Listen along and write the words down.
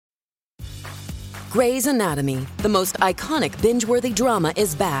Grey's Anatomy, the most iconic binge-worthy drama,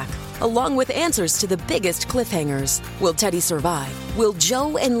 is back, along with answers to the biggest cliffhangers. Will Teddy survive? Will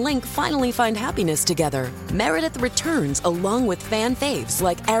Joe and Link finally find happiness together? Meredith returns along with fan faves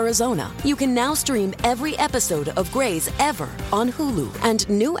like Arizona. You can now stream every episode of Grey's ever on Hulu, and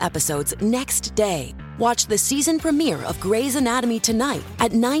new episodes next day. Watch the season premiere of Grey's Anatomy tonight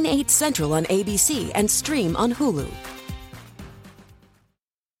at 9/8 Central on ABC and stream on Hulu.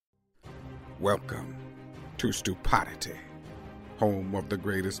 Welcome to Stupidity, home of the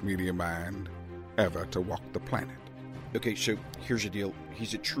greatest media mind ever to walk the planet. Okay, so here's the deal.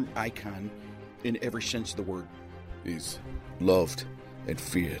 He's a true icon in every sense of the word. He's loved and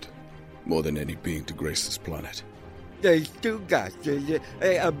feared more than any being to grace this planet. There's two guys.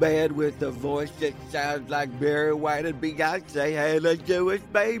 A man with a voice that sounds like Barry White and Beyonce had a Jewish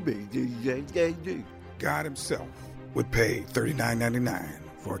baby. God himself would pay $39.99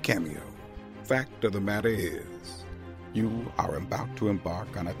 for a cameo. Fact of the matter is, you are about to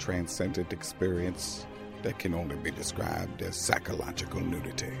embark on a transcendent experience that can only be described as psychological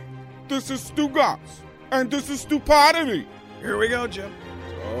nudity. This is Stu Goss, and this is Stupidity. Here we go, Jim.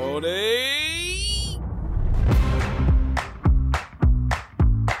 Tony!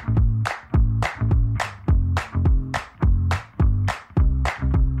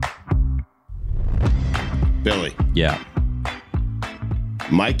 Billy. Yeah.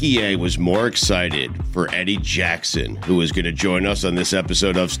 Mikey A was more excited for Eddie Jackson, who was going to join us on this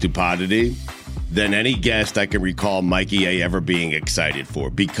episode of Stupidity, than any guest I can recall Mikey A ever being excited for,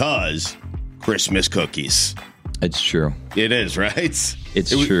 because Christmas cookies. It's true. It is, right? It's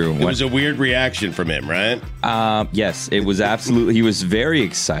true. It was a weird reaction from him, right? Yes, it was absolutely. He was very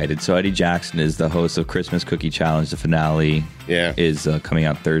excited. So Eddie Jackson is the host of Christmas Cookie Challenge. The finale is coming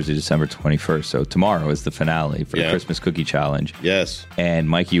out Thursday, December 21st. So tomorrow is the finale for the Christmas Cookie Challenge. Yes. And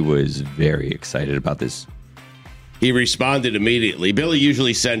Mikey was very excited about this. He responded immediately. Billy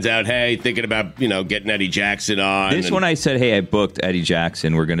usually sends out, hey, thinking about, getting Eddie Jackson on. This one I said, hey, I booked Eddie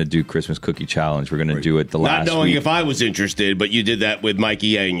Jackson. We're going to do Christmas Cookie Challenge. We're going to do it the last week. Not knowing if I was interested, but you did that with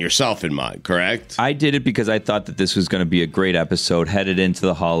Mikey A and yourself in mind, correct? I did it because I thought that this was going to be a great episode headed into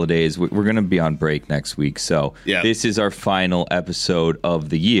the holidays. We're going to be on break next week. So this is our final episode of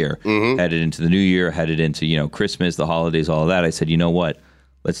the year, headed into the new year, headed into, Christmas, the holidays, all of that. I said, you know what?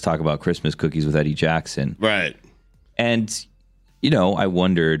 Let's talk about Christmas cookies with Eddie Jackson. Right. And, I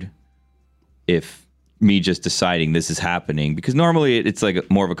wondered if me just deciding this is happening, because normally it's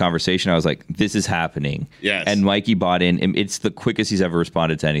like more of a conversation. I was like, this is happening. Yes. And Mikey bought in. It's the quickest he's ever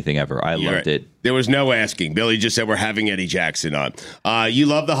responded to anything ever. I loved it. There was no asking. Billy just said we're having Eddie Jackson on. You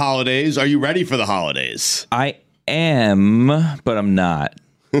love the holidays. Are you ready for the holidays? I am, but I'm not.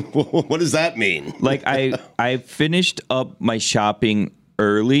 What does that mean? Like, I finished up my shopping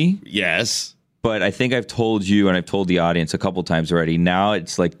early. Yes. But I think I've told you and I've told the audience a couple times already. Now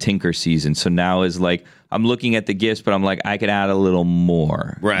it's like tinker season. So now is like, I'm looking at the gifts, but I'm like, I could add a little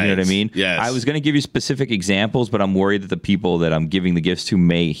more. Right. You know what I mean? Yes. I was going to give you specific examples, but I'm worried that the people that I'm giving the gifts to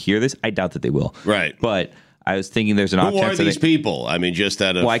may hear this. I doubt that they will. Right. But I was thinking there's an option. Who are these people? I mean, just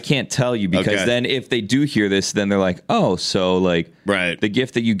out of... Well, I can't tell you, because then if they do hear this, then they're like, oh, so like the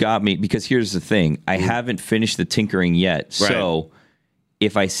gift that you got me, because here's the thing. I haven't finished the tinkering yet. Right. So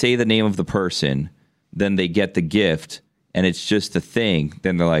if I say the name of the person, then they get the gift, and it's just a thing.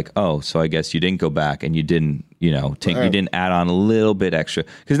 Then they're like, oh, so I guess you didn't go back and you didn't, you didn't add on a little bit extra.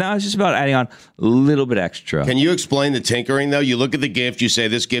 Because now it's just about adding on a little bit extra. Can you explain the tinkering, though? You look at the gift, you say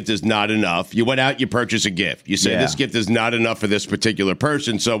this gift is not enough. You went out, you purchase a gift. You say this gift is not enough for this particular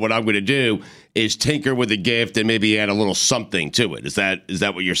person, so what I'm going to do is tinker with the gift and maybe add a little something to it. Is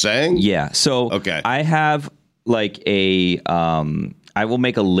that what you're saying? Yeah. So I have like I will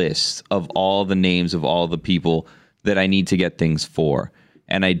make a list of all the names of all the people that I need to get things for.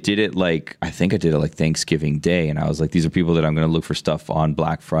 And I did it I think I did it like Thanksgiving Day. And I was like, these are people that I'm going to look for stuff on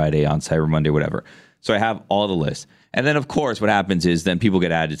Black Friday, on Cyber Monday, whatever. So I have all the lists. And then, of course, what happens is then people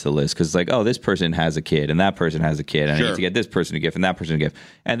get added to the list because it's like, oh, this person has a kid and that person has a kid. And I need to get this person a gift and that person a gift.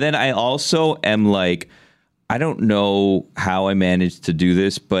 And then I also am like, I don't know how I managed to do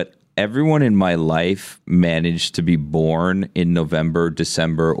this, but everyone in my life managed to be born in November,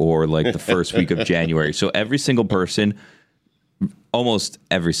 December, or like the first week of January. So every single person, almost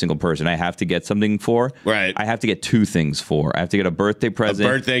every single person I have to get something for. Right. I have to get two things for. I have to get a birthday present.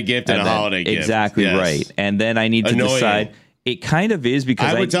 A birthday gift and a holiday gift. Exactly right. And then I need to decide It kind of is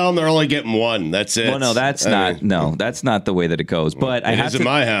because I would tell them they're only getting one. That's it. Well, no, that's not the way that it goes. But I have in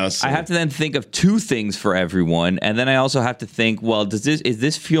my house. I have to then think of two things for everyone, and then I also have to think, well, is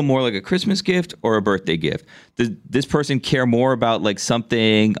this feel more like a Christmas gift or a birthday gift? Does this person care more about like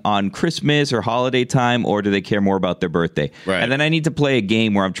something on Christmas or holiday time, or do they care more about their birthday? Right. And then I need to play a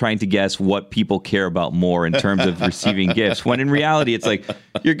game where I'm trying to guess what people care about more in terms of receiving gifts. When in reality, it's like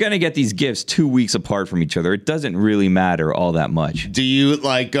you're going to get these gifts 2 weeks apart from each other. It doesn't really matter all that much. Do you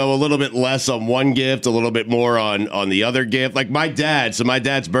like go a little bit less on one gift, a little bit more on the other gift? Like my dad's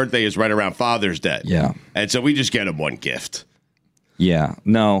birthday is right around Father's Day. Yeah. And so we just get him one gift. Yeah,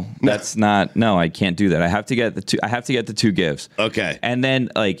 no, that's not. No, I can't do that. I have to get the two. I have to get the two gifts. Okay. And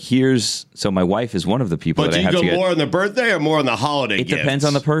then so my wife is one of the people But that do I you have go to get. more on the birthday or more on the holiday It gifts? depends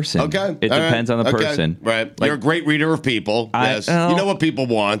on the person. Okay. It depends on the person. Right. Like, You're a great reader of people. Yes. You know what people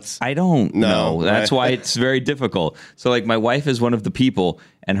want. I don't know. That's right. why it's very difficult. So like my wife is one of the people,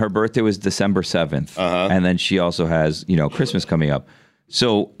 and her birthday was December 7th. And then she also has, Christmas coming up.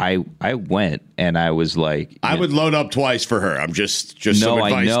 So I went and I was like, I would load up twice for her. I'm just some no,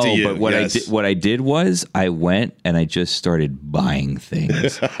 advice I know, to you. but what I did was I went and I just started buying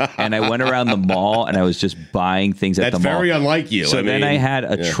things, and I went around the mall and I was just buying things at the mall. That's very unlike you. So then I had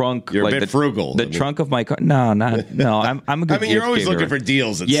a trunk. You're like a bit frugal. The trunk of my car. No. I'm a good. You're always gift looking giver. for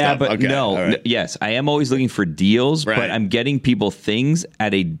deals and yeah, stuff. but Okay. no. Right. Yes, I am always looking for deals, Right. but I'm getting people things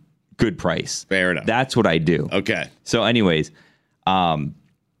at a good price. Fair enough. That's what I do. Okay. So, anyways,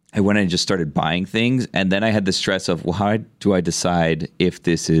 I went and just started buying things, and then I had the stress of, well, how do I decide if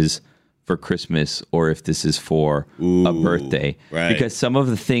this is for Christmas or if this is for a birthday? Right. Because some of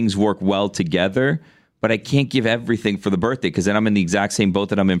the things work well together, but I can't give everything for the birthday because then I'm in the exact same boat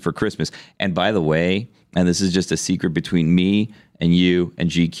that I'm in for Christmas. And by the way, and this is just a secret between me and you and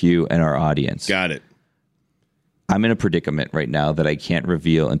GQ and our audience. Got it. I'm in a predicament right now that I can't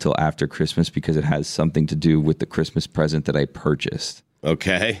reveal until after Christmas because it has something to do with the Christmas present that I purchased.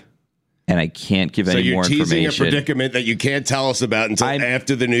 Okay. And I can't give any more So you're teasing information. a predicament that you can't tell us about until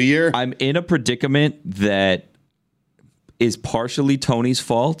after the new year? I'm in a predicament that is partially Tony's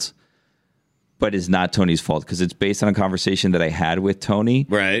fault, but is not Tony's fault because it's based on a conversation that I had with Tony.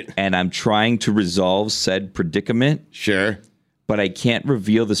 Right. And I'm trying to resolve said predicament. Sure. But I can't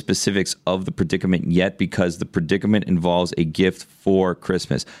reveal the specifics of the predicament yet because the predicament involves a gift for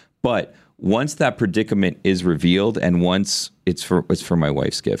Christmas. But once that predicament is revealed and once it's for my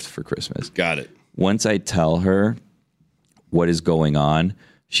wife's gift for Christmas. Got it. Once I tell her what is going on,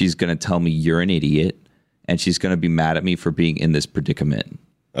 she's going to tell me you're an idiot and she's going to be mad at me for being in this predicament.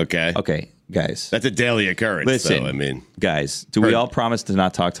 Okay. Okay, guys. That's a daily occurrence, Listen, though, guys, do we all promise to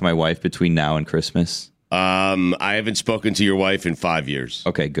not talk to my wife between now and Christmas? I haven't spoken to your wife in 5 years.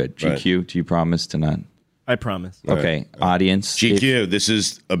 Okay, good. GQ, do you promise to not? I promise. Okay, audience. GQ, this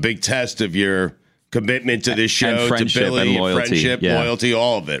is a big test of your commitment to this show, to friendship Billy, and loyalty. friendship, Yeah. loyalty,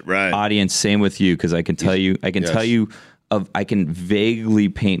 all of it, right? Audience, same with you, because I can tell you, I can vaguely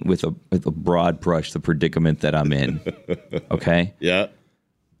paint with a broad brush the predicament that I'm in. Okay? Yeah.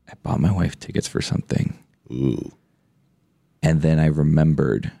 I bought my wife tickets for something. Ooh. And then I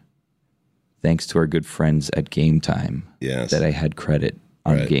remembered, thanks to our good friends at Game Time, Yes. that I had credit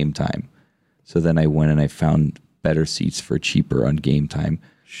on Right. Game Time. So then I went and I found better seats for cheaper on Game Time.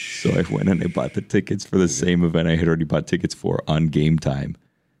 So I went and I bought the tickets for the same event I had already bought tickets for on Game Time.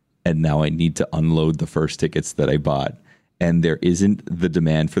 And now I need to unload the first tickets that I bought. And there isn't the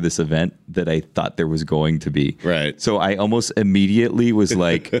demand for this event that I thought there was going to be. Right. So I almost immediately was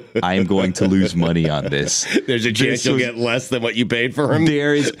like, I'm going to lose money on this. There's a chance you'll get less than what you paid for him?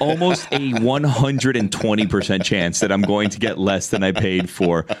 There is almost a 120% chance that I'm going to get less than I paid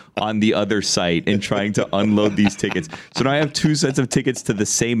for on the other site in trying to unload these tickets. So now I have two sets of tickets to the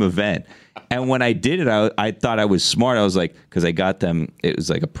same event. And when I did it, I thought I was smart. I was like, because I got them, it was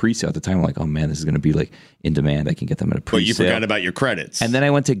like a pre-sale at the time. I'm like, oh man, this is going to be like in demand. I can get them at a pre-sale. But you forgot about your credits. And then I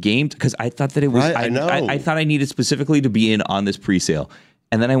went to Game because I thought that it was. Right, I know. I thought I needed specifically to be in on this pre-sale.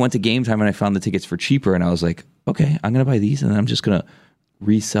 And then I went to Game Time and I found the tickets for cheaper. And I was like, okay, I'm going to buy these and then I'm just going to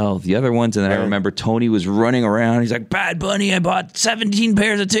resell the other ones. And then I remember Tony was running around. He's like, Bad Bunny, I bought 17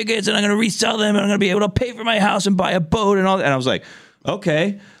 pairs of tickets and I'm going to resell them and I'm going to be able to pay for my house and buy a boat and all that. And I was like,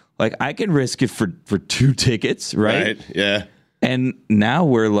 okay, like I can risk it for 2 tickets, right? Yeah. And now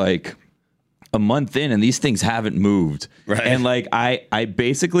we're like a month in and these things haven't moved. Right. And like I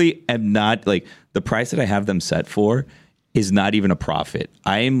basically am not like the price that I have them set for is not even a profit.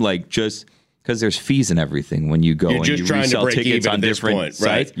 I am like just because there's fees and everything when you go You're and just you trying to resell break tickets even on at this different point,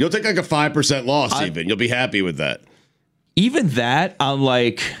 right? sites. You'll take like a 5% loss even. You'll be happy with that. Even that, I'm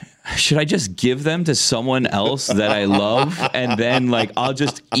like, should I just give them to someone else that I love? And then like, I'll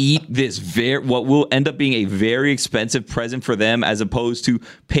just eat this what will end up being a very expensive present for them, as opposed to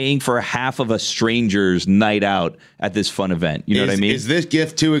paying for half of a stranger's night out at this fun event. You know what I mean? Is this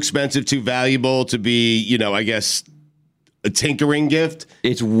gift too expensive, too valuable to be, I guess, a tinkering gift?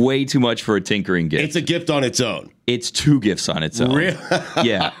 It's way too much for a tinkering gift. It's a gift on its own. It's 2 gifts on its own. Really?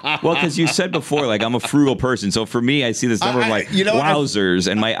 Yeah. Well, because you said before, like, I'm a frugal person. So for me, I see this number of like, wowzers,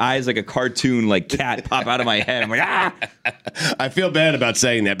 and my eyes like a cartoon, like cat pop out of my head. I'm like, ah! I feel bad about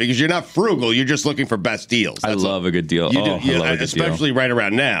saying that because you're not frugal. You're just looking for best deals. I love a good deal. I love a good especially deal. Right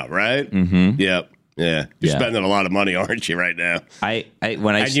around now, right? Mm-hmm. Yep. Yeah, you're spending a lot of money, aren't you, right now?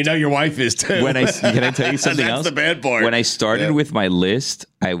 And your wife is too. Can I tell you something else? That's the bad part. When I started with my list,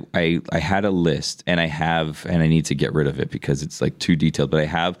 I had a list, and I need to get rid of it because it's like too detailed. But I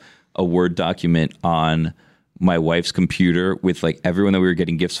have a Word document on my wife's computer with like everyone that we were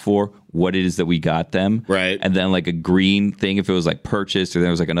getting gifts for, what it is that we got them, right? And then like a green thing if it was like purchased, or there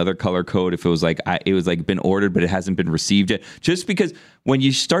was like another color code if it was like been ordered but it hasn't been received yet. Just because when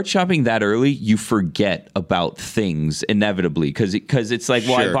you start shopping that early, you forget about things inevitably because it's like,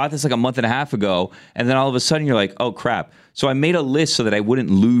 well, I bought this like a month and a half ago, and then all of a sudden you're like, oh crap. So I made a list so that I wouldn't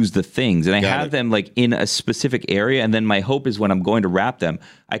lose the things, and I have them like in a specific area. And then my hope is when I'm going to wrap them,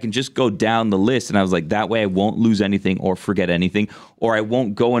 I can just go down the list, and I was like, that way I won't lose anything or forget anything, or I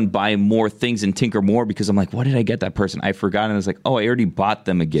won't go and buy more things and tinker more because I'm like, what did I get that person? I forgot, and I was like, oh, I already bought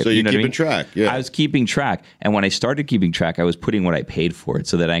them a gift. So you're keeping track. Yeah, I was keeping track, and when I started keeping track, I was putting what I paid for it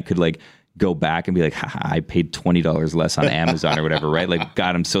so that I could like go back and be like, haha, I paid $20 less on Amazon or whatever, right? Like,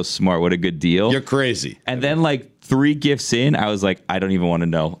 God, I'm so smart. What a good deal. You're crazy. And then like 3 gifts in, I was like, I don't even want to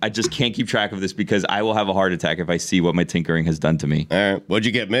know. I just can't keep track of this because I will have a heart attack if I see what my tinkering has done to me. All right. What'd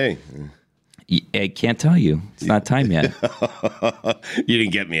you get me? I can't tell you. It's not time yet. You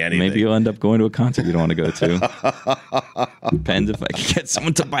didn't get me anything. Maybe you'll end up going to a concert you don't want to go to. Depends if I can get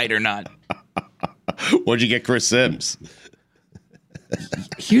someone to bite or not. What'd you get Chris Sims?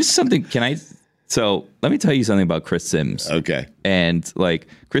 Here's something. So let me tell you something about Chris Sims. Okay. And like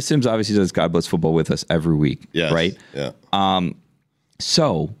Chris Sims obviously does God Bless Football with us every week. Yes. Right? Yeah.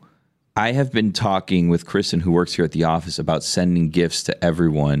 So I have been talking with Kristen, who works here at the office, about sending gifts to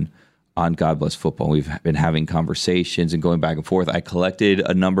everyone on God Bless Football. We've been having conversations and going back and forth. I collected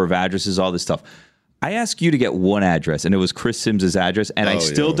a number of addresses, all this stuff. I asked you to get one address, and it was Chris Sims' address, and I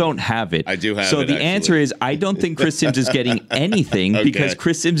still don't have it. I do have it, So the answer is I don't think Chris Sims is getting anything because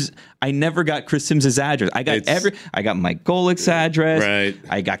Chris Sims, I never got Chris Sims' address. I got Mike Golick's address. Right.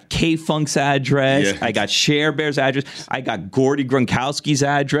 I got K-Funk's address. Yeah. I got Cher Bear's address. I got Gordy Gronkowski's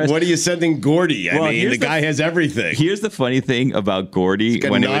address. What are you sending Gordy? I mean, the guy has everything. Here's the funny thing about Gordy. He's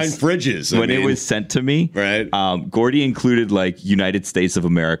got 9 fridges. When it was sent to me, right? Gordy included like United States of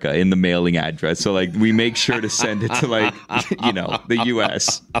America in the mailing address. So like we make sure to send it to like, the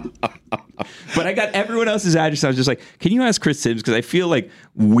U.S. But I got everyone else's address. I was just like, can you ask Chris Sims? Because I feel like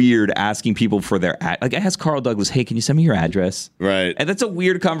weird asking people for their like I asked Carl Douglas, hey, can you send me your address? Right. And that's a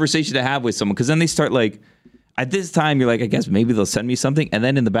weird conversation to have with someone because then they start like, at this time, you're like, I guess maybe they'll send me something. And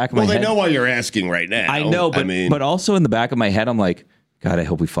then in the back of my head. Well, they know why you're asking right now. I know, but also in the back of my head, I'm like, God, I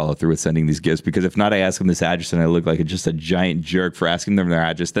hope we follow through with sending these gifts because if not, I ask them this address and I look like just a giant jerk for asking them their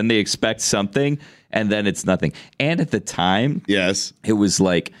address. Then they expect something and then it's nothing. And at the time, yes, it was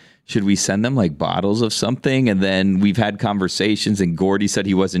like, should we send them like bottles of something? And then we've had conversations and Gordy said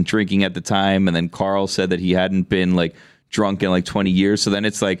he wasn't drinking at the time. And then Carl said that he hadn't been like drunk in like 20 years. So then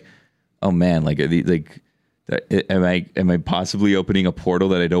it's like, oh man, am I possibly opening a portal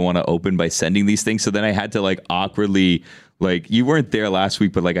that I don't want to open by sending these things? So then I had to like awkwardly, like you weren't there last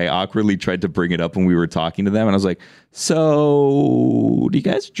week, but like I awkwardly tried to bring it up when we were talking to them. And I was like, so do you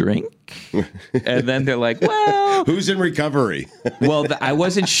guys drink? And then they're like, well, who's in recovery? Well, I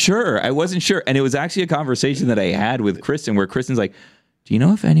wasn't sure. And it was actually a conversation that I had with Kristen where Kristen's like, do you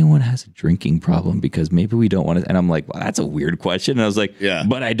know if anyone has a drinking problem? Because maybe we don't want to. And I'm like, well, that's a weird question. And I was like, yeah,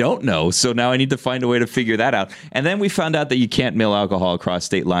 but I don't know. So now I need to find a way to figure that out. And then we found out that you can't mail alcohol across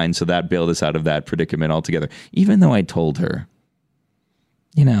state lines. So that bailed us out of that predicament altogether. Even though I told her,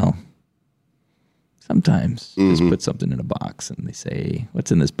 sometimes just put something in a box and they say,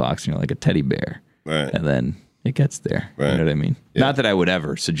 what's in this box? And you're like, a teddy bear. Right. And then It gets there. Right. You know what I mean? Yeah. Not that I would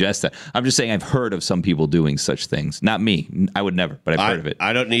ever suggest that. I'm just saying I've heard of some people doing such things. Not me. I would never, but I've heard of it.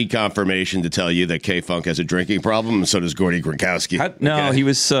 I don't need confirmation to tell you that K-Funk has a drinking problem, and so does Gordy Gronkowski. No, he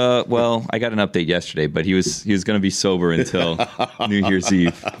was, I got an update yesterday, but he was going to be sober until New Year's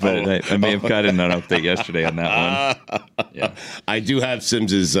Eve. But I may have gotten an update yesterday on that one. Yeah. I do have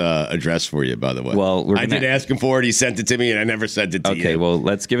Sims's address for you, by the way. Well, I did ask him for it. He sent it to me, and I never sent it to you. Okay, well,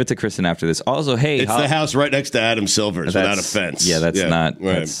 let's give it to Kristen after this. Also, hey, it's the house right next to Adam Silver's, without offense. Yeah, that's not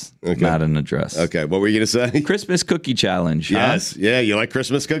an address. Okay, what were you going to say? Christmas cookie challenge. Yes. Huh? Yeah, you like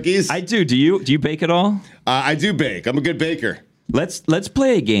Christmas cookies? I do. Do you bake at all? I do bake. I'm a good baker. Let's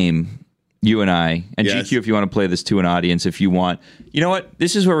play a game, you and I, and Yes. GQ if you want to play this to an audience if you want. You know what?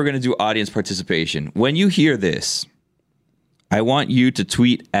 This is where we're going to do audience participation. When you hear this, I want you to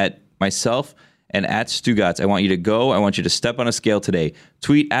tweet at myself and at Stugotz. I want you to step on a scale today.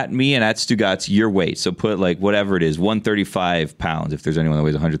 Tweet at me and at Stugotz your weight. So put like whatever it is, 135 pounds, if there's anyone that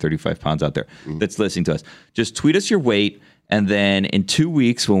weighs 135 pounds out there that's listening to us. Just tweet us your weight, and then in 2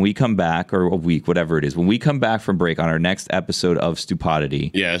 weeks when we come back, or a week, whatever it is, when we come back from break on our next episode of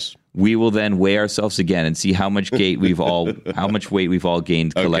Stupodity, yes, we will then weigh ourselves again and see how much weight we've all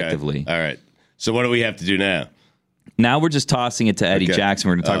gained collectively. Okay. All right. So what do we have to do now? Now we're just tossing it to Eddie Jackson.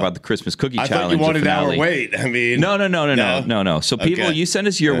 We're going to talk about the Christmas cookie challenge. I thought you wanted our weight. I mean, no. So people, you send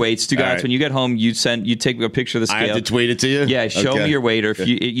us your weights. Stugotz, right. when you get home, you take a picture of the scale. I have to tweet it to you? Yeah, show me your weight, or if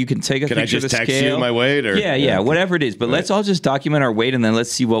you can take a picture of the scale. Can I just text you my weight? Or? Yeah, whatever it is. But let's all just document our weight, and then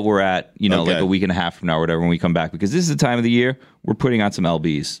let's see what we're at, like a week and a half from now or whatever when we come back. Because this is the time of the year we're putting on some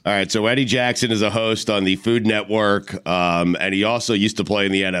LBs. All right, so Eddie Jackson is a host on the Food Network, and he also used to play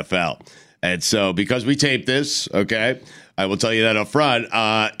in the NFL. And so because we taped this, I will tell you that up front,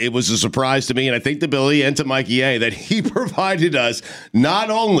 it was a surprise to me, and I think to Billy and to Mikey A, that he provided us not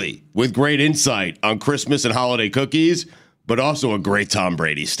only with great insight on Christmas and holiday cookies, but also a great Tom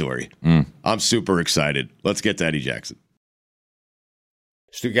Brady story. I'm super excited. Let's get to Eddie Jackson.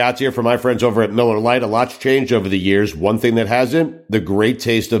 Stugotz here for my friends over at Miller Lite. A lot's changed over the years. One thing that hasn't, the great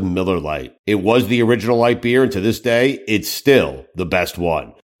taste of Miller Lite. It was the original light beer, and to this day, it's still the best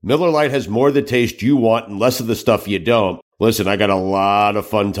one. Miller Lite has more of the taste you want and less of the stuff you don't. Listen, I got a lot of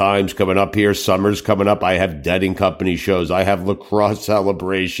fun times coming up here. Summer's coming up. I have Dead & Company shows. I have lacrosse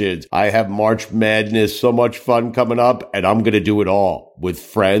celebrations. I have March Madness. So much fun coming up, and I'm going to do it all with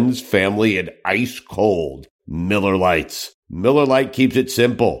friends, family, and ice cold Miller Lites. Miller Lite keeps it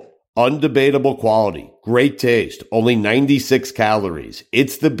simple. Undebatable quality, great taste, only 96 calories.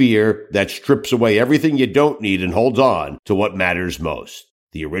 It's the beer that strips away everything you don't need and holds on to what matters most.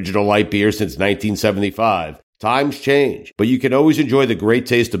 The original light beer since 1975. Times change, but you can always enjoy the great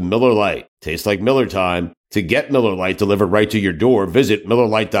taste of Miller Lite. Tastes like Miller time. To get Miller Lite delivered right to your door, visit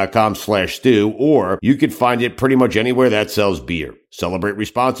MillerLite.com/stew, or you can find it pretty much anywhere that sells beer. Celebrate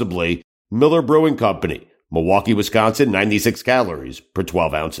responsibly. Miller Brewing Company, Milwaukee, Wisconsin, 96 calories per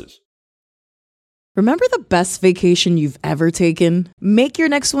 12 ounces. Remember the best vacation you've ever taken? Make your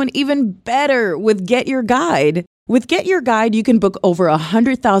next one even better with Get Your Guide. With Get Your Guide, you can book over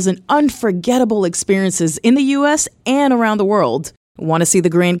 100,000 unforgettable experiences in the U.S. and around the world. Want to see the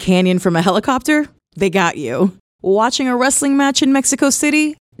Grand Canyon from a helicopter? They got you. Watching a wrestling match in Mexico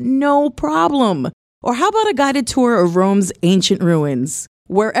City? No problem. Or how about a guided tour of Rome's ancient ruins?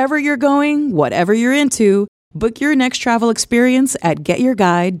 Wherever you're going, whatever you're into, book your next travel experience at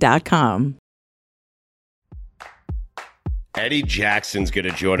getyourguide.com. Eddie Jackson's going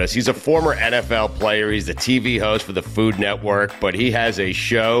to join us. He's a former NFL player. He's the TV host for the Food Network, but he has a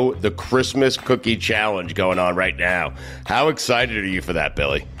show, the Christmas Cookie Challenge, going on right now. How excited are you for that,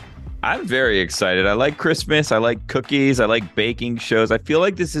 Billy? I'm very excited. I like Christmas. I like cookies. I like baking shows. I feel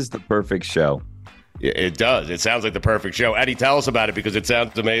like this is the perfect show. It does. It sounds like the perfect show. Eddie, tell us about it because it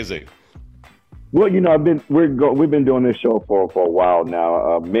sounds amazing. Well, we've been doing this show for a while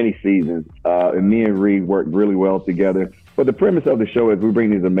now, many seasons, and me and Reed work really well together. But the premise of the show is we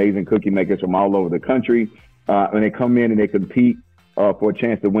bring these amazing cookie makers from all over the country, and they come in and they compete for a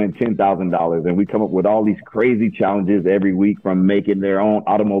chance to win $10,000. And we come up with all these crazy challenges every week, from making their own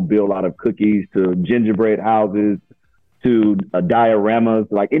automobile out of cookies to gingerbread houses to dioramas,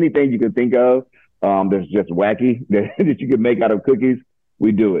 like anything you can think of. That's just wacky that you can make out of cookies.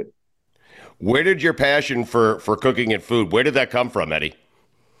 We do it. Where did your passion for cooking and food, where did that come from, Eddie?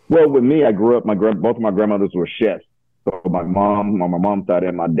 Well, with me, I grew up, both of my grandmothers were chefs. So my mom on my mom's side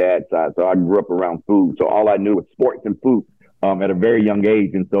and my dad's side. So I grew up around food. So all I knew was sports and food at a very young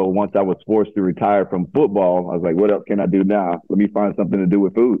age. And so once I was forced to retire from football, I was like, what else can I do now? Let me find something to do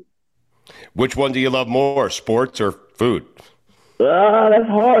with food. Which one do you love more, sports or food? That's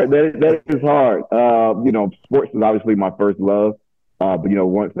hard. That is hard. Sports is obviously my first love. But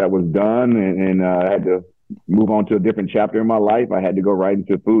once that was done and I had to move on to a different chapter in my life, I had to go right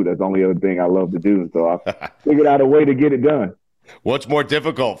into food. That's the only other thing I love to do. So I figured out a way to get it done. What's more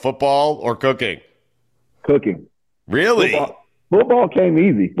difficult, football or cooking? Cooking. Really? Football came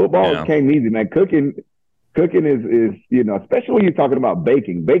easy. Football came easy, man. Cooking is especially when you're talking about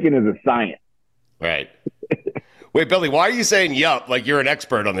baking. Baking is a science. Right. Wait, Billy, why are you saying yup like you're an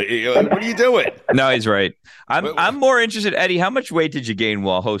expert on the what are you doing? No, he's right. I'm more interested, Eddie, how much weight did you gain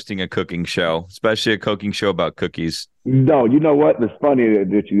while hosting a cooking show, especially a cooking show about cookies? No, you know what? It's funny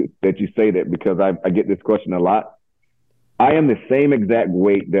that you say that because I get this question a lot. I am the same exact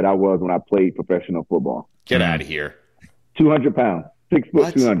weight that I was when I played professional football. Get out of here. 200 pounds, 6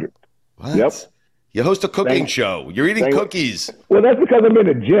 foot, 200. What? Yep. You host a cooking show. You're eating cookies. Well, that's because I'm in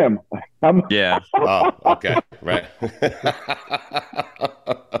the gym. Yeah. Oh, okay. Right.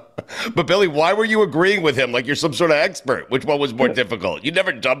 But Billy, why were you agreeing with him like you're some sort of expert? Which one was more difficult? You've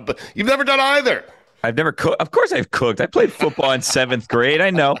never done either. I've never cooked. Of course I've cooked. I played football in 7th grade.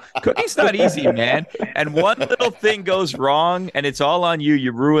 I know. Cooking's not easy, man. And one little thing goes wrong and it's all on you.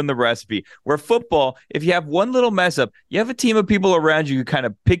 You ruin the recipe. Where football, if you have one little mess up, you have a team of people around you who kind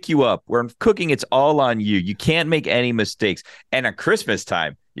of pick you up. Where in cooking, it's all on you. You can't make any mistakes. And at Christmas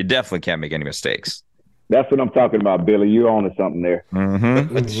time, you definitely can't make any mistakes. That's what I'm talking about, Billy. You're on to something there.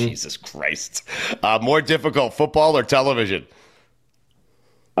 Mm-hmm. Jesus Christ. More difficult, football or television?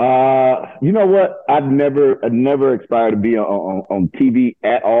 You know what? I've never aspired to be on TV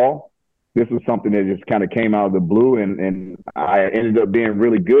at all. This was something that just kind of came out of the blue, and I ended up being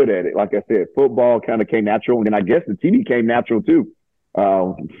really good at it. Like I said, football kind of came natural, and then I guess the TV came natural too.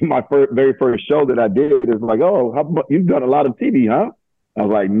 My very first show that I did is like, oh, you've done a lot of TV, huh? I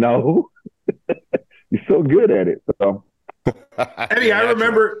was like, no. You're so good at it. So, Eddie, I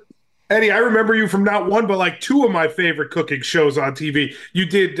remember you from not one, but like 2 of my favorite cooking shows on TV. You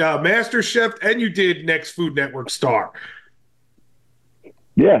did MasterChef and you did Next Food Network Star.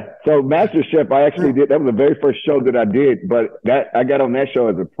 Yeah. So MasterChef, I actually did. That was the very first show that I did, but I got on that show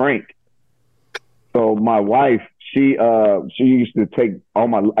as a prank. So my wife, she used to take I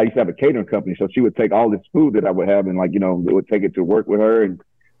used to have a catering company. So she would take all this food that I would have and would take it to work with her. And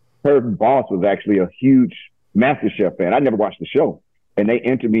her boss was actually a huge MasterChef fan. I never watched the show. And they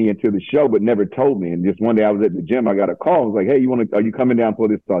entered me into the show, but never told me. And just one day I was at the gym, I got a call. I was like, hey, are you coming down for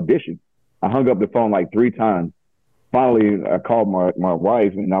this audition? I hung up the phone like 3 times. Finally, I called my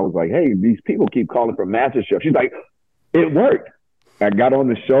wife and I was like, hey, these people keep calling for MasterChef. She's like, it worked. I got on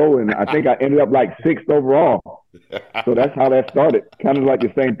the show and I think I ended up like 6th overall. So that's how that started. Kind of like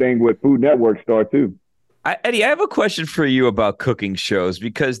the same thing with Food Network Star too. Eddie, I have a question for you about cooking shows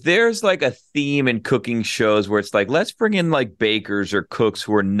because there's like a theme in cooking shows where it's like, let's bring in like bakers or cooks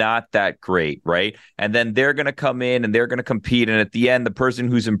who are not that great, right? And then they're going to come in and they're going to compete. And at the end, the person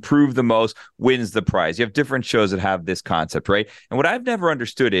who's improved the most wins the prize. You have different shows that have this concept, right? And what I've never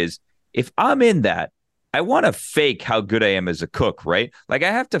understood is if I'm in that, I want to fake how good I am as a cook, right? Like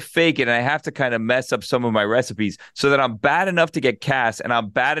I have to fake it and I have to kind of mess up some of my recipes so that I'm bad enough to get cast and I'm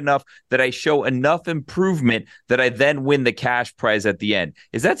bad enough that I show enough improvement that I then win the cash prize at the end.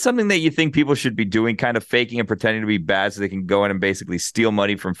 Is that something that you think people should be doing, kind of faking and pretending to be bad so they can go in and basically steal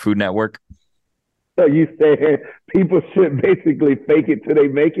money from Food Network? So you say people should basically fake it till they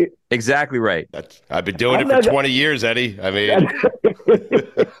make it? Exactly right. I've been doing it for 20 years, Eddie. I mean,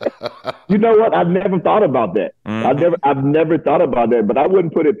 you know what? I've never thought about that. I've never thought about that, but I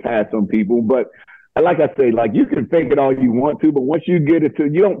wouldn't put it past some people. But like I say, like you can fake it all you want to, but once you get it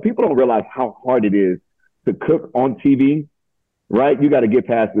to, people don't realize how hard it is to cook on TV, right? You got to get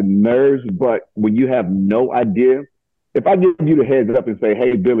past the nerves. But when you have no idea, if I give you the heads up and say,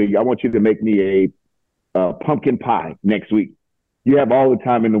 hey, Billy, I want you to make me a pumpkin pie next week. You have all the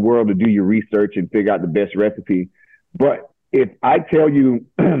time in the world to do your research and figure out the best recipe. But if I tell you,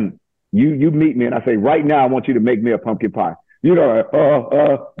 you meet me and I say, right now, I want you to make me a pumpkin pie. You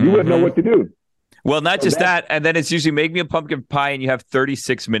wouldn't know what to do. Well, not just that. And then it's usually make me a pumpkin pie and you have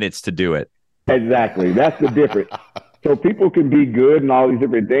 36 minutes to do it. Exactly. That's the difference. So people can be good and all these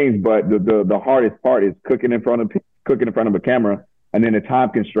different things, but the hardest part is cooking in front of a camera. And then the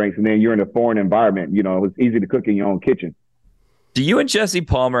time constraints, and then you're in a foreign environment. It's easy to cook in your own kitchen. Do you and Jesse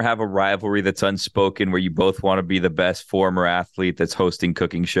Palmer have a rivalry that's unspoken where you both want to be the best former athlete that's hosting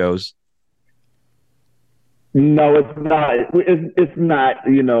cooking shows? No, it's not. It's not.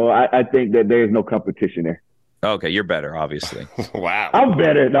 I think that there's no competition there. Okay, you're better, obviously. Wow. I'm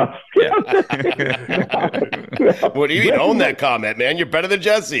better. No. Yeah. What do you mean? Own that comment, man. You're better than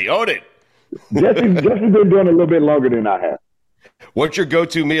Jesse. Own it. Jesse's been doing a little bit longer than I have. What's your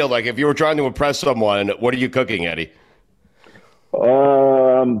go-to meal? Like if you were trying to impress someone, what are you cooking, Eddie?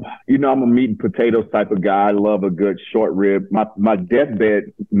 I'm a meat and potatoes type of guy. I love a good short rib. My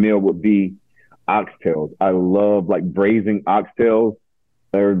deathbed meal would be oxtails. I love like braising oxtails.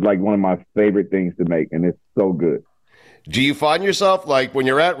 They're like one of my favorite things to make, and it's so good. Do you find yourself like when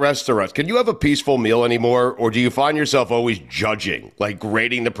you're at restaurants, can you have a peaceful meal anymore? Or do you find yourself always judging, like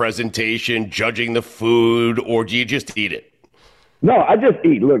grading the presentation, judging the food, or do you just eat it? No, I just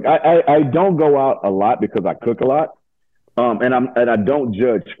eat. Look, I don't go out a lot because I cook a lot. And I don't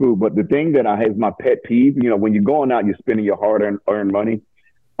judge food, but the thing that I have is my pet peeve. When you're going out, you're spending your hard-earned money,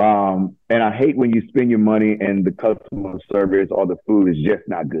 and I hate when you spend your money and the customer service or the food is just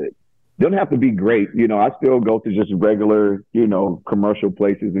not good. Doesn't have to be great. I still go to just regular, commercial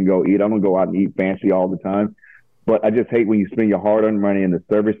places and go eat. I don't go out and eat fancy all the time, but I just hate when you spend your hard-earned money and the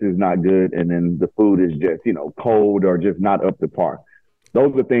service is not good, and then the food is just, cold or just not up to par.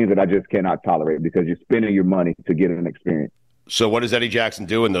 Those are things that I just cannot tolerate because you're spending your money to get an experience. So what does Eddie Jackson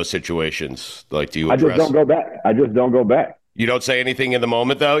do in those situations? Like, do you address? I just don't go back. You don't say anything in the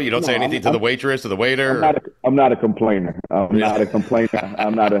moment, though? You don't say anything to the waitress or the waiter? I'm not a complainer. Not a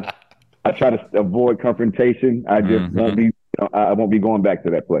complainer. I try to avoid confrontation. I just won't be. I won't be going back to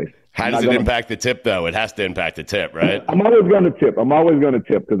that place. How does it impact the tip, though? It has to impact the tip, right? I'm always going to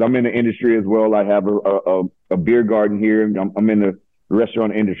tip. Because I'm in the industry as well. I have a beer garden here. I'm in the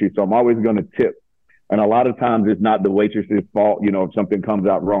restaurant industry, so I'm always going to tip. And a lot of times it's not the waitress's fault, if something comes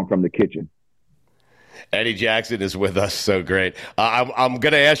out wrong from the kitchen. Eddie Jackson is with us. So great. I'm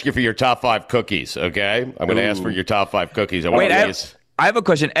going to ask you for your top 5 cookies, okay? I'm going to ask for your top 5 cookies. I have a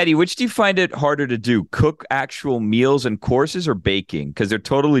question. Eddie, which do you find it harder to do? Cook actual meals and courses or baking? Because they're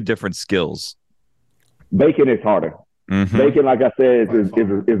totally different skills. Baking is harder. Mm-hmm. Baking, like I said,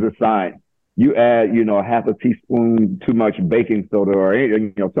 is a science. You add, a half a teaspoon too much baking soda or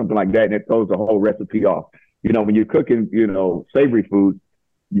something like that, and it throws the whole recipe off. When you're cooking, savory food,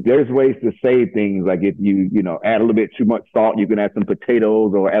 there's ways to save things. Like if you, add a little bit too much salt, you can add some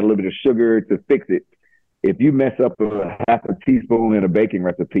potatoes or add a little bit of sugar to fix it. If you mess up a half a teaspoon in a baking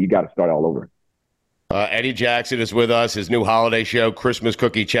recipe, you got to start all over. Eddie Jackson is with us. His new holiday show, Christmas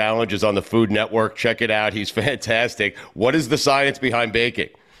Cookie Challenge, is on the Food Network. Check it out. He's fantastic. What is the science behind baking?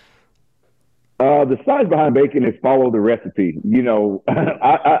 The science behind baking is follow the recipe.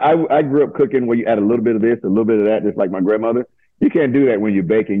 I grew up cooking where you add a little bit of this, a little bit of that, just like my grandmother. You can't do that when you're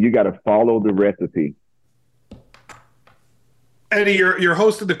baking. You got to follow the recipe. Eddie, you're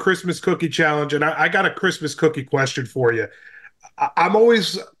hosting the Christmas Cookie Challenge, and I got a Christmas cookie question for you. I'm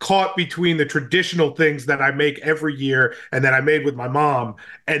always caught between the traditional things that I make every year and that I made with my mom,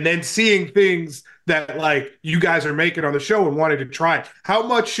 and then seeing things that like you guys are making on the show and wanting to try. How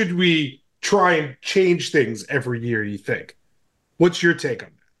much should we try and change things every year, you think? What's your take on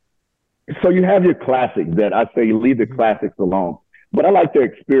that? So you have your classics that I say leave the classics alone. But I like to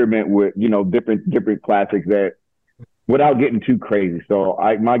experiment with, different classics that without getting too crazy. So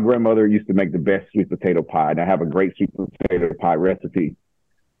my grandmother used to make the best sweet potato pie, and I have a great sweet potato pie recipe.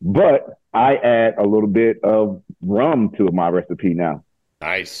 But I add a little bit of rum to my recipe now.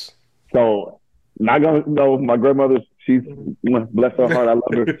 Nice. So not going to know my grandmother, she's, bless her heart, I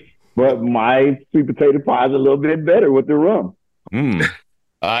love her. But my sweet potato pie is a little bit better with the rum.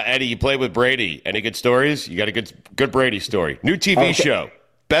 Eddie, you played with Brady. Any good stories? You got a good Brady story. New TV show.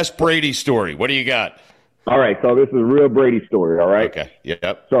 Best Brady story. What do you got? All right. So this is a real Brady story. All right. Okay.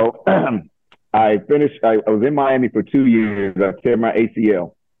 Yep. So I was in Miami for 2 years. I tear my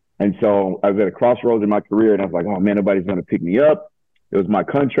ACL. And so I was at a crossroads in my career, and I was like, oh, man, nobody's going to pick me up. It was my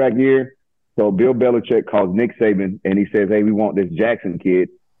contract year. So Bill Belichick calls Nick Saban, and he says, hey, we want this Jackson kid.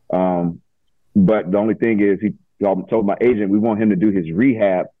 But the only thing is he told my agent we want him to do his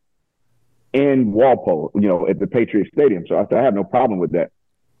rehab in Walpole, at the Patriots Stadium. So I said, I have no problem with that.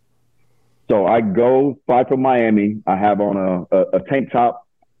 So I go fly from Miami. I have on a tank top,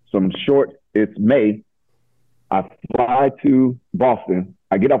 some shorts. It's May. I fly to Boston.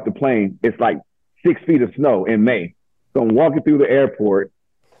 I get off the plane. It's like 6 feet of snow in May. So I'm walking through the airport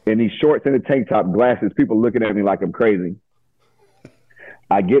in these shorts and a tank top, glasses, people looking at me like I'm crazy.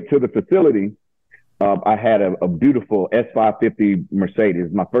 I get to the facility. I had a beautiful S550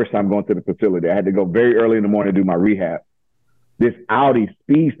 Mercedes. My first time going to the facility. I had to go very early in the morning to do my rehab. This Audi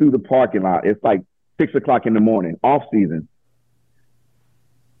speeds through the parking lot. It's like 6 o'clock in the morning, off season.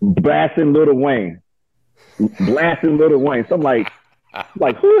 Blasting Lil Wayne. So I'm like,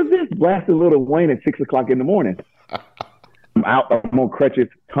 who is this blasting Lil Wayne at 6 o'clock in the morning? I'm out. I'm on crutches.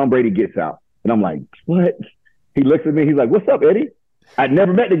 Tom Brady gets out. And I'm like, what? He looks at me. He's like, what's up, Eddie? I'd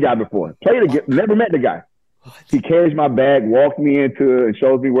never met the guy before. Never met the guy. He carries my bag, walks me into and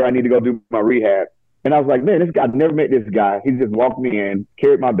shows me where I need to go do my rehab. And I was like, man, this guy, never met this guy. He just walked me in,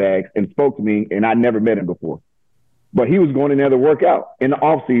 carried my bags, and spoke to me, and I never met him before. But he was going in there to work out in the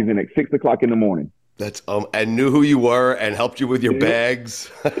off season at 6 o'clock in the morning. That's and knew who you were and helped you with your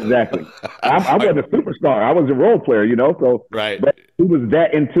bags. Exactly. I wasn't a superstar. I was a role player, you know. So right. But he was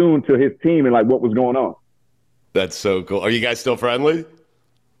that in tune to his team and like what was going on. That's so cool. Are you guys still friendly?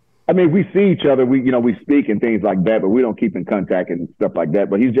 I mean, we see each other. We speak and things like that, but we don't keep in contact and stuff like that.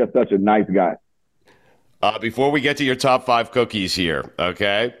 But he's just such a nice guy. Before we get to your top 5 cookies here,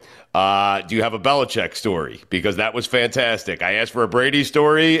 okay? Do you have a Belichick story? Because that was fantastic. I asked for a Brady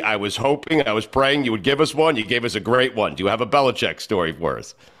story. I was hoping, I was praying you would give us one. You gave us a great one. Do you have a Belichick story for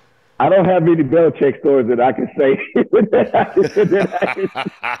us? I don't have any Belichick stories that I can say.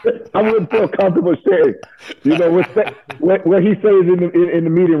 I wouldn't feel comfortable sharing. You know, what he says in the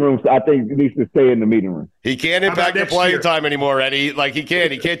meeting room, so I think he needs to stay in the meeting room. He can't impact your playing time anymore, Eddie. Like, he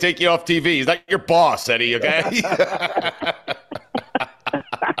can't take you off TV. He's not your boss, Eddie, okay?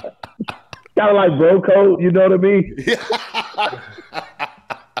 Kind of like bro code, you know what I mean?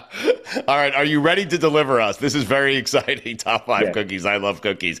 All right, are you ready to deliver us? This is very exciting. Top 5 cookies. I love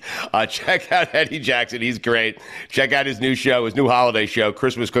cookies. Check out Eddie Jackson. He's great. Check out his new show, his new holiday show,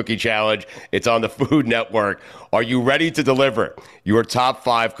 Christmas Cookie Challenge. It's on the Food Network. Are you ready to deliver your top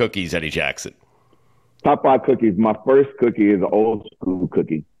 5 cookies, Eddie Jackson? Top 5 cookies. My first cookie is an old school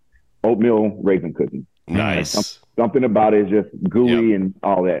cookie, oatmeal raisin cookie. Nice. Something about it is just gooey and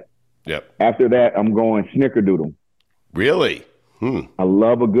all that. Yep. After that, I'm going snickerdoodle. Really? I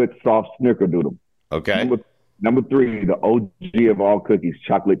love a good soft snickerdoodle. Okay. Number 3, the OG of all cookies,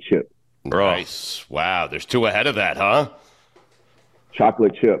 chocolate chip. Nice. Wow. There's 2 ahead of that, huh?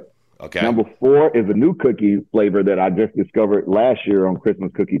 Chocolate chip. Okay. Number 4 is a new cookie flavor that I just discovered last year on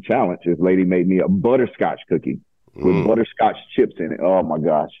Christmas Cookie Challenge. This lady made me a butterscotch cookie with butterscotch chips in it. Oh, my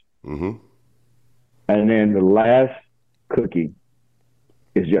gosh. Mm-hmm. And then the last cookie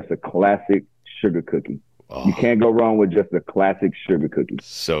is just a classic sugar cookie. Oh. You can't go wrong with just a classic sugar cookie.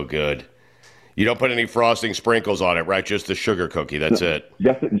 So good. You don't put any frosting sprinkles on it, right? Just the sugar cookie. That's it.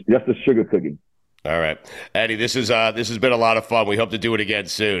 Just a sugar cookie. All right, Eddie. This has been a lot of fun. We hope to do it again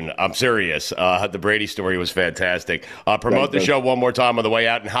soon. I'm serious. The Brady story was fantastic. Promote the show one more time on the way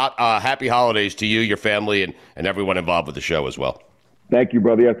out, and happy holidays to you, your family, and everyone involved with the show as well. Thank you,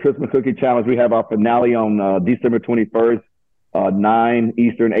 brother. Yeah, Christmas Cookie Challenge. We have our finale on December 21st. 9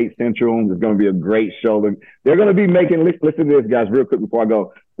 Eastern, 8 Central. It's going to be a great show. They're going to be making, listen to this, guys, real quick before I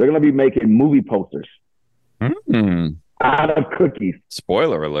go. They're going to be making movie posters out of cookies.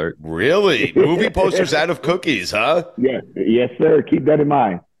 Spoiler alert. Really? Movie posters out of cookies, huh? Yes, sir. Keep that in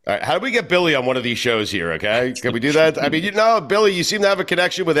mind. All right, how do we get Billy on one of these shows here, okay? Can we do that? I mean, Billy, you seem to have a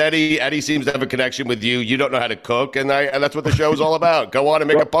connection with Eddie. Eddie seems to have a connection with you. You don't know how to cook, and that's what the show is all about. Go on and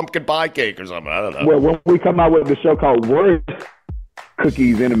make a pumpkin pie cake or something. I don't know. Well, when we come out with the show called Worst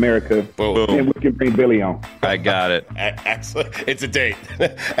Cookies in America, then we can bring Billy on. I got it. Excellent. It's a date.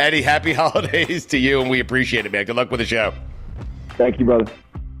 Eddie, happy holidays to you, and we appreciate it, man. Good luck with the show. Thank you, brother.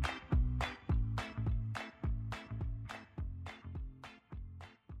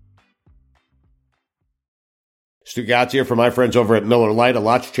 Stu Gatz here for my friends over at Miller Lite. A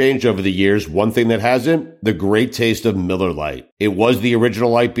lot's changed over the years. One thing that hasn't, the great taste of Miller Lite. It was the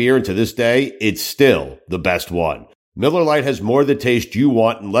original light beer, and to this day, it's still the best one. Miller Lite has more of the taste you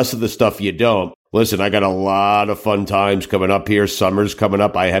want and less of the stuff you don't. Listen, I got a lot of fun times coming up here. Summer's coming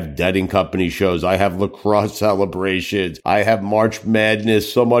up. I have Dead & Company shows. I have lacrosse celebrations. I have March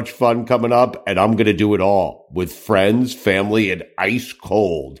Madness. So much fun coming up, and I'm going to do it all with friends, family, and ice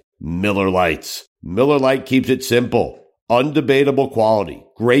cold Miller Lites. Miller Lite keeps it simple. Undebatable quality.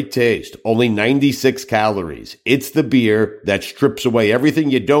 Great taste. Only 96 calories. It's the beer that strips away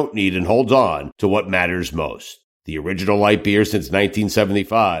everything you don't need and holds on to what matters most. The original light beer since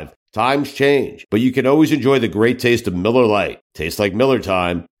 1975. Times change, but you can always enjoy the great taste of Miller Lite. Tastes like Miller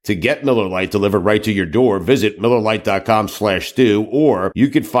time. To get Miller Lite delivered right to your door, visit MillerLite.com/stew, or you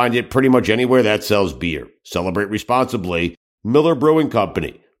can find it pretty much anywhere that sells beer. Celebrate responsibly. Miller Brewing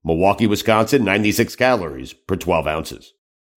Company. Milwaukee, Wisconsin, 96 calories per 12 ounces.